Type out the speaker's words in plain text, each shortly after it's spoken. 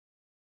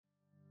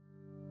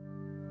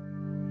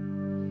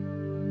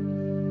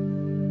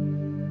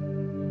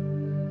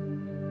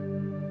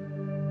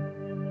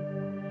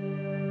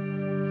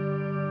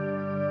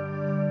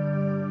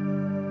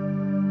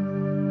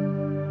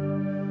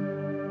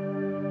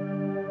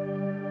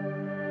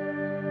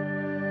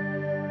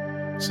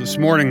So this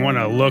morning, I want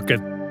to look at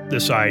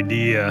this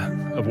idea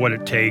of what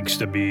it takes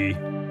to be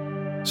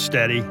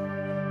steady,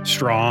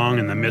 strong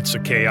in the midst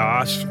of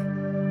chaos,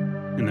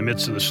 in the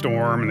midst of the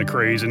storm and the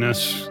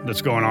craziness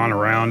that's going on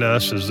around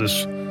us as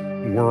this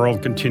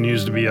world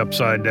continues to be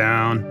upside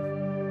down.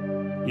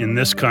 In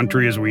this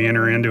country, as we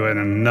enter into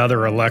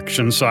another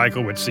election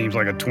cycle, which seems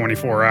like a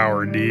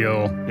 24-hour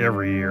deal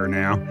every year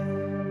now.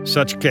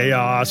 Such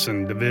chaos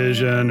and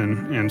division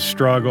and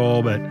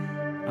struggle, but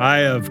I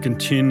have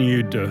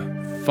continued to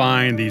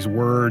find these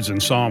words in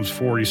Psalms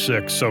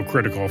 46 so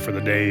critical for the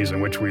days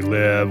in which we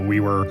live. We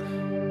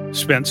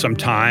spent some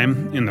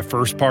time in the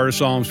first part of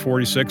Psalms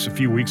 46 a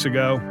few weeks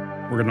ago.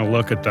 We're going to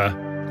look at the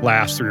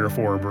last 3 or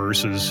 4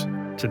 verses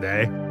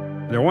today.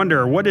 And I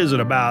wonder, what is it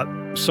about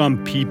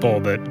some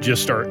people that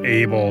just are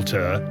able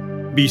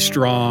to be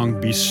strong,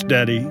 be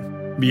steady,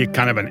 be a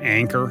kind of an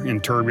anchor in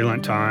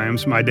turbulent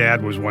times? My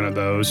dad was one of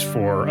those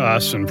for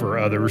us and for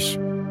others.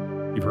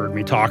 You've heard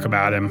me talk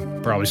about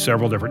him probably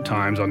several different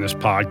times on this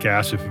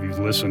podcast if you've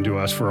listened to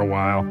us for a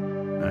while.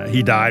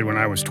 He died when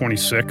I was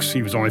 26.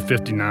 He was only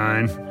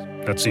 59.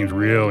 That seems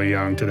really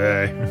young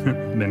today.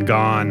 Been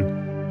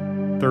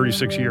gone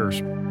 36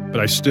 years.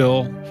 But I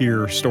still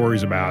hear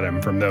stories about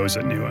him from those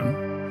that knew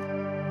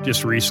him.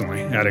 Just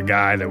recently, I had a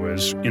guy that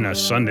was in a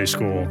Sunday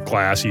school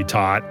class he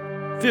taught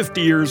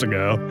 50 years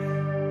ago.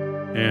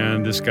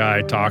 And this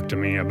guy talked to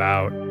me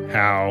about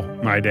how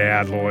my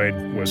dad, Lloyd,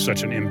 was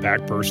such an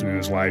impact person in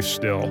his life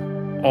still,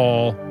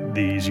 all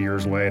these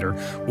years later.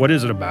 What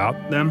is it about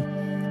them?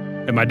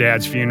 At my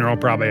dad's funeral,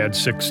 probably had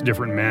 6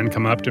 different men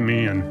come up to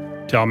me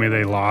and tell me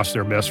they lost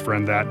their best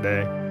friend that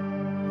day.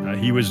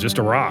 He was just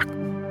a rock.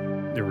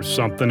 There was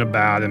something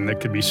about him that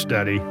could be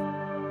steady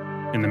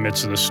in the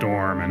midst of the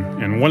storm.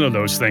 And one of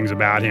those things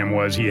about him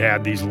was he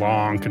had these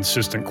long,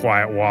 consistent,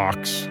 quiet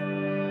walks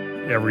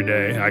every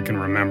day. I can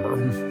remember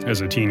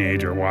as a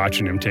teenager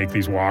watching him take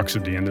these walks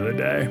at the end of the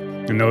day.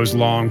 And those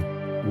long,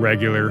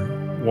 regular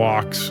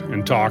walks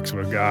and talks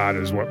with God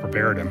is what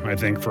prepared him, I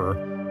think, for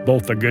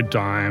both the good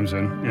times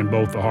and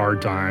both the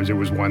hard times. It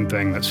was one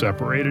thing that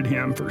separated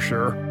him for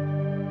sure.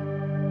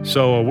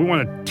 So we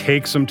want to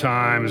take some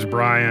time as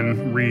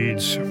Brian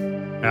reads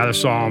out of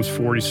Psalms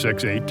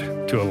 46, 8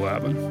 to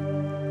 11,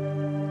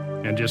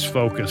 and just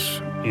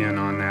focus in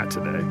on that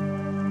today.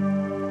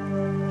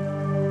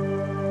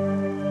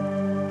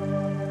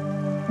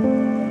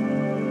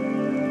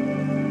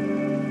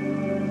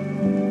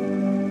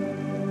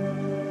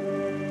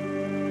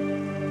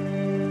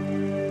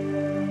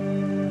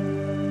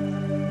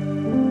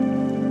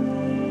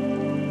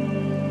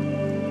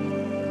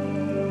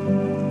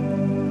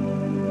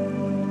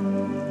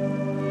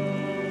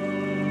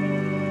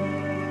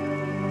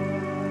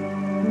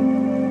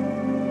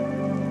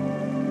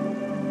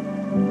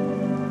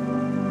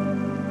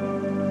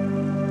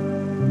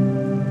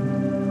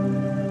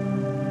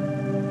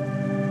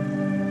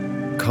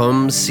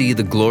 Come see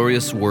the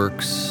glorious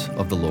works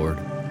of the Lord.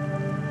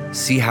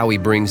 See how he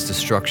brings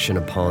destruction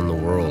upon the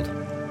world.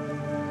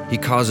 He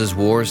causes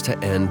wars to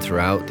end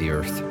throughout the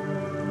earth.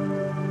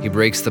 He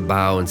breaks the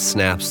bow and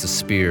snaps the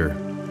spear.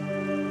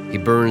 He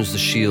burns the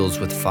shields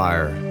with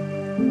fire.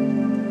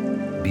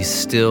 Be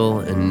still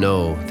and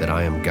know that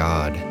I am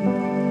God.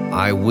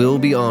 I will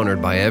be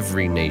honored by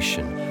every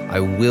nation.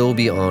 I will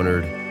be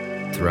honored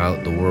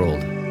throughout the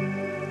world.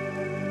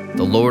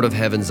 The Lord of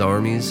heaven's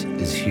armies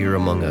is here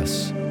among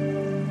us.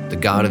 The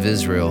God of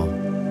Israel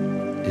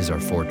is our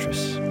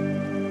fortress.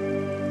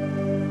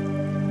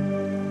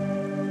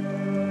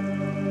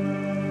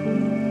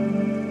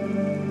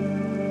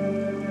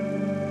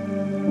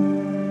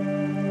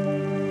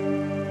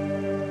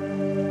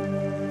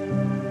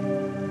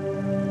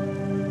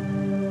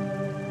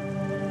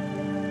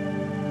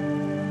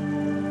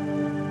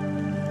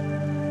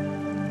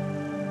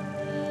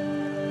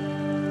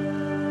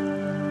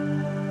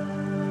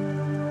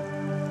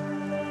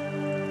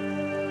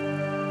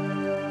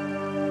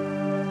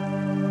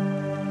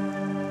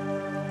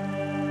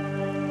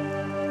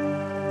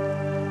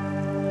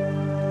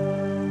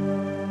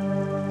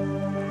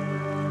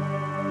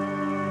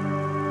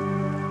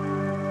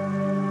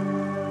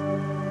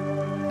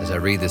 As I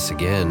read this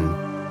again,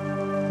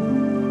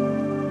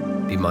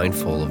 be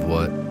mindful of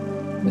what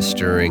is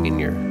stirring in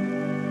your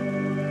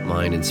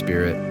mind and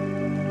spirit.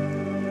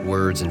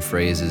 Words and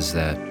phrases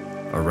that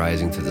are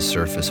rising to the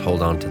surface,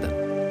 hold on to them.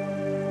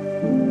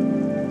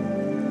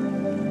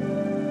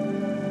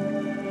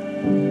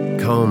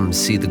 Come,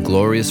 see the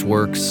glorious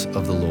works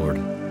of the Lord.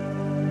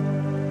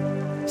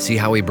 See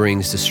how he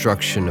brings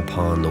destruction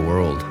upon the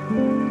world.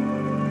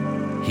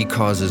 He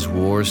causes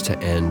wars to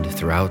end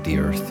throughout the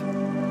earth.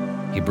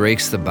 He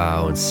breaks the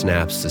bow and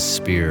snaps the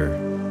spear.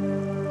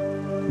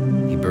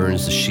 He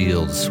burns the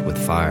shields with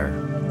fire.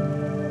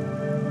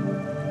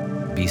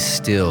 Be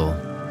still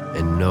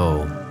and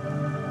know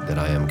that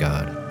I am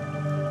God.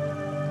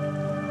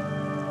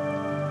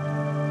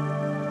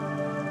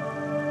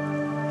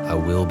 I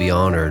will be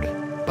honored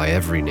by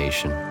every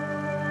nation.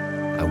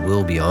 I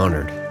will be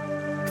honored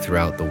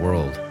throughout the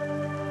world.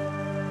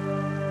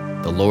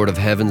 The Lord of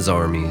heaven's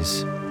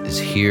armies is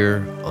here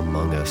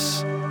among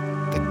us.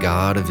 The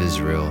God of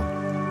Israel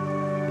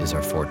is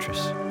our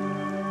fortress.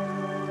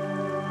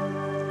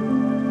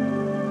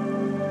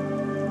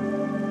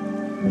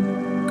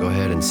 Go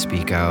ahead and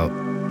speak out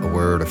a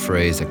word, a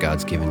phrase that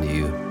God's given to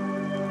you.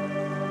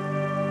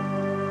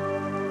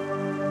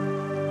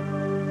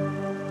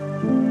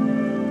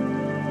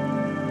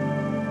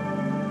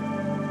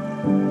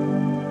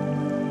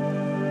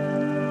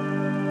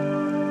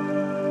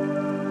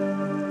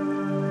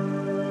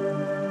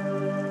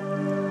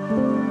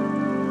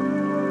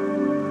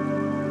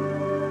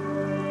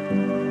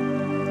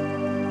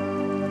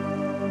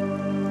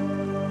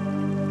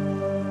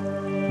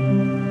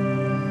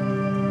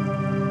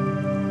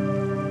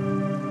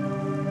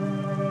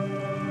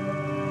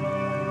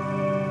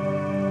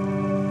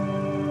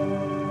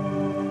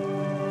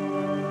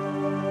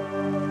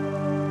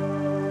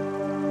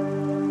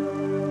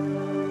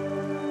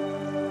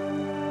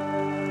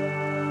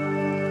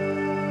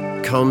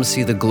 Come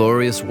see the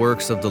glorious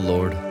works of the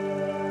Lord.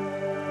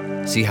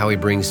 See how he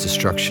brings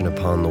destruction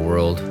upon the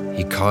world.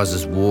 He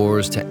causes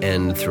wars to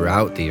end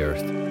throughout the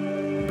earth.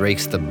 He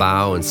breaks the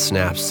bow and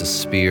snaps the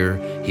spear.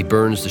 He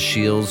burns the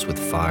shields with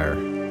fire.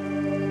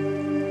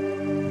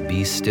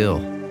 Be still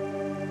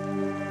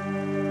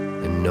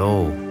and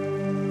know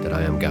that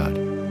I am God.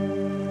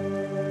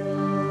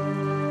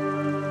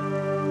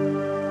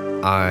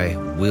 I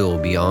will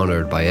be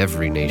honored by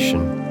every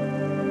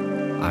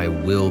nation. I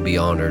will be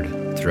honored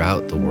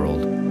throughout the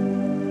world.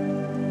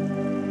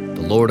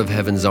 The Lord of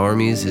heaven's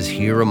armies is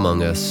here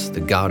among us. The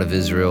God of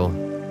Israel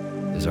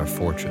is our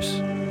fortress.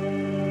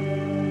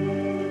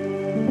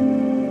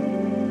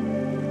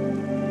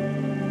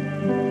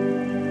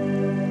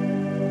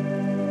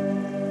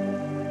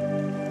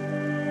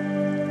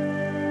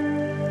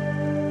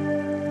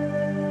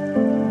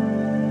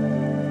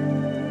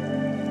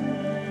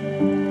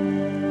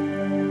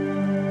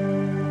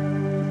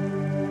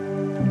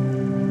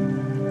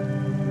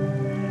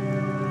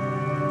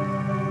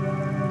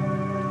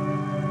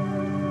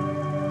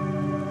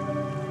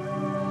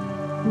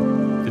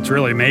 It's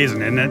really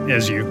amazing, isn't it?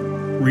 As you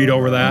read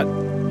over that,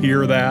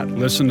 hear that,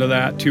 listen to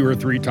that 2 or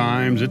 3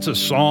 times. It's a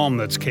psalm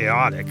that's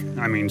chaotic.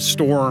 I mean,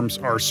 storms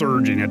are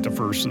surging at the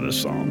first of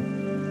this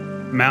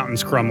psalm.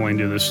 Mountains crumbling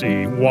to the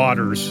sea,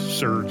 waters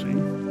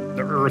surging,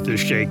 the earth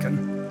is shaken.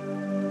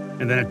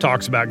 And then it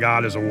talks about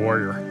God as a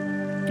warrior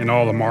and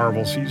all the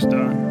marvels he's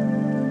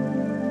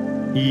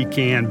done. He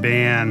can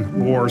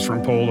ban wars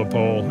from pole to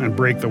pole and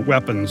break the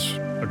weapons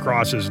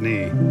across his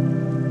knee. I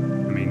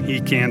mean, he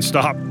can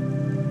stop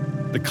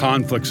the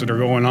conflicts that are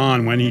going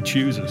on when he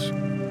chooses.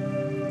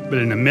 But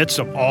in the midst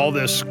of all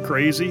this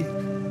crazy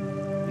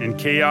and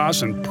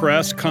chaos and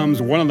press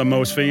comes one of the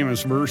most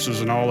famous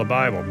verses in all the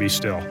Bible: be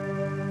still.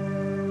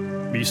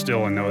 Be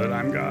still and know that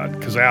I'm God.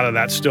 Because out of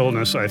that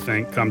stillness, I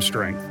think, comes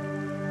strength.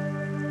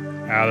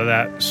 Out of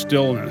that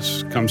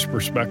stillness comes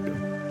perspective.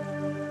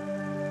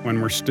 When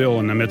we're still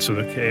in the midst of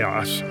the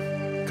chaos,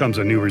 comes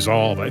a new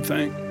resolve, I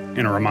think,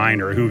 and a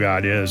reminder of who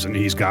God is, and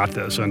he's got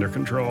this under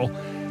control.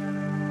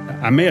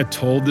 I may have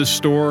told this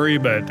story,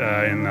 but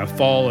in the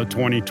fall of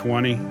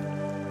 2020,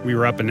 we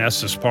were up in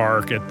Estes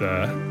Park at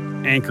the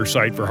anchor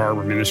site for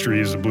Harbor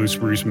Ministries, the Blue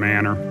Spruce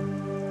Manor.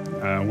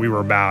 We were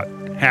about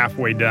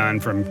halfway done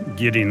from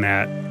getting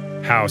that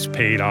house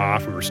paid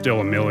off. We were still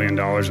 $1 million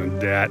in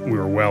debt. We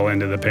were well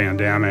into the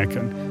pandemic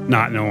and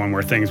not knowing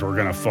where things were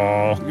going to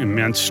fall.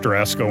 Immense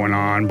stress going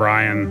on.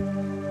 Brian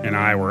and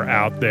I were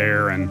out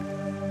there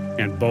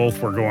and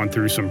both were going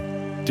through some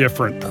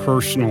different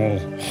personal,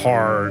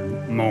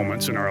 hard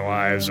moments in our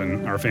lives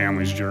and our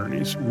family's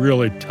journeys.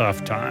 Really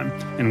tough time.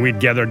 And we'd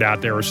gathered out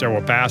there with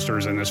several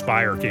pastors, and this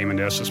fire came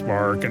into Estes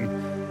Park,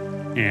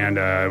 and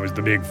it was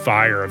the big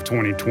fire of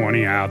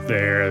 2020 out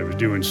there. It was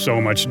doing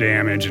so much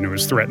damage, and it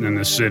was threatening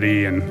the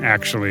city, and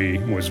actually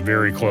was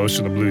very close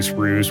to the Blue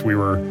Spruce. We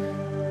were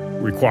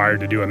required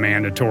to do a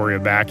mandatory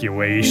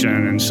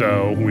evacuation, and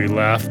so we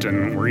left,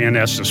 and we're in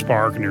Estes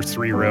Park, and there's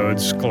 3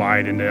 roads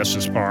collide into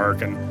Estes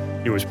Park, and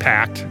it was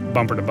packed,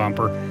 bumper to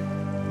bumper.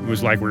 It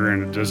was like we were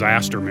in a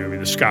disaster movie.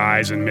 The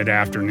skies in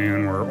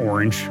mid-afternoon were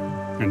orange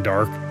and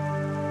dark.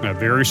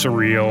 Very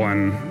surreal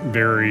and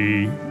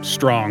very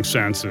strong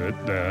sense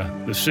that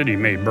the city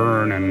may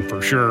burn, and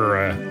for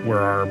sure where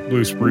our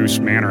Blue Spruce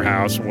Manor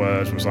house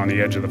was on the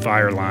edge of the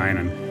fire line,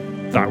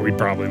 and thought we'd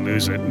probably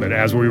lose it. But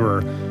as we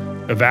were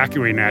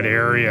evacuating that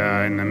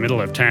area in the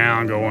middle of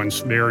town, going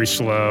very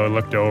slow,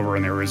 looked over,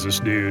 and there was this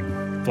dude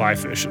fly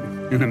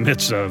fishing in the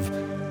midst of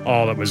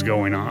all that was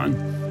going on,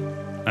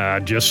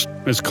 just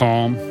as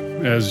calm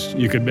as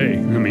you could be. I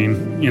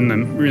mean, in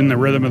the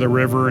rhythm of the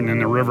river, and in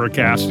the river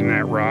casting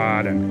that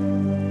rod,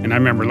 and I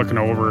remember looking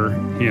over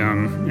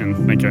him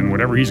and thinking,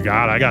 whatever he's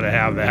got, I got to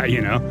have that, you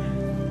know.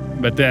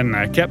 But then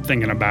I kept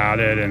thinking about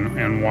it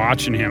and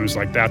watching him. It's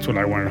like, that's what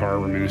I wanted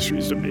Harbor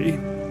Ministries to be,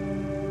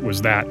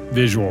 was that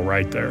visual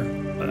right there,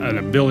 an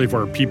ability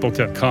for people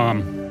to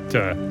come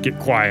to get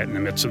quiet in the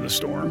midst of the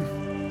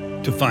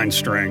storm, to find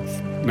strength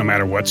no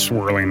matter what's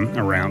swirling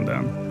around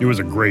them. It was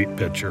a great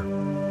picture.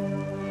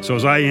 So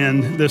as I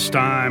end this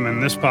time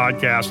and this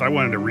podcast, I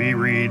wanted to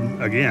reread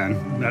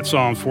again that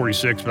Psalm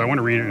 46, but I want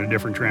to read it in a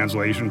different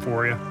translation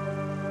for you.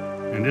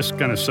 And just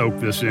kind of soak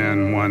this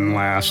in one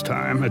last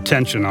time.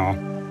 Attention all.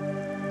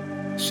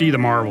 See the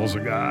marvels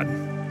of God.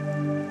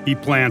 He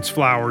plants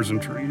flowers and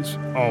trees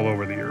all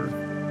over the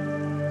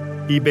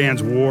earth. He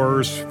bans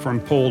wars from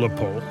pole to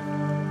pole.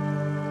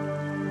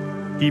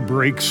 He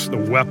breaks the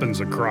weapons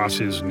across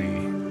his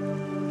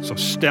knee. So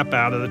step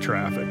out of the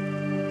traffic.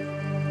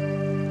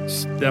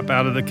 Step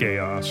out of the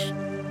chaos.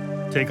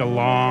 Take a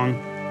long,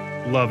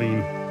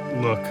 loving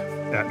look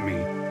at me,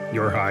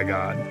 your high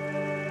God.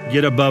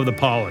 Get above the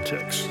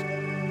politics.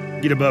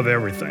 Get above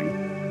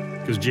everything.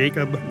 Because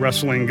Jacob,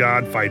 wrestling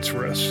God, fights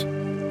for us.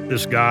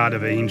 This God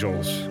of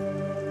angels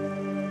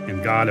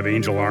and God of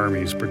angel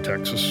armies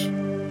protects us.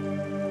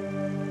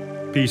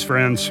 Peace,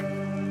 friends.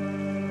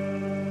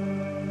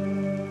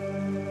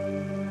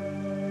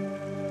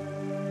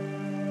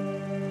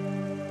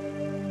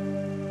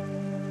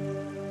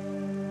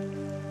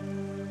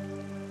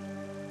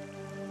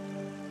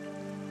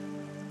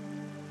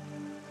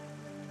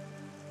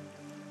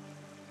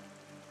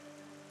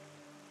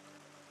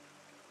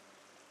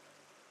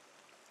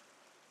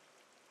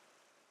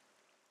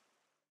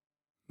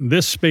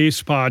 This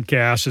Space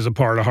podcast is a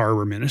part of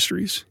Harbor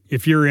Ministries.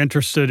 If you're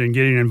interested in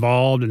getting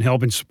involved and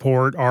helping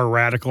support our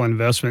radical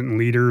investment in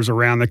leaders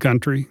around the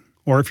country,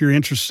 or if you're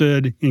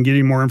interested in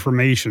getting more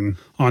information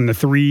on the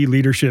 3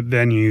 leadership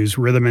venues,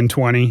 Rhythm in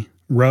 20,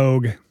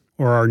 Rogue,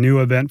 or our new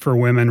event for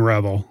women,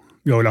 Revel,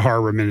 go to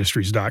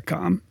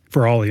harborministries.com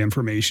for all the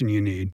information you need.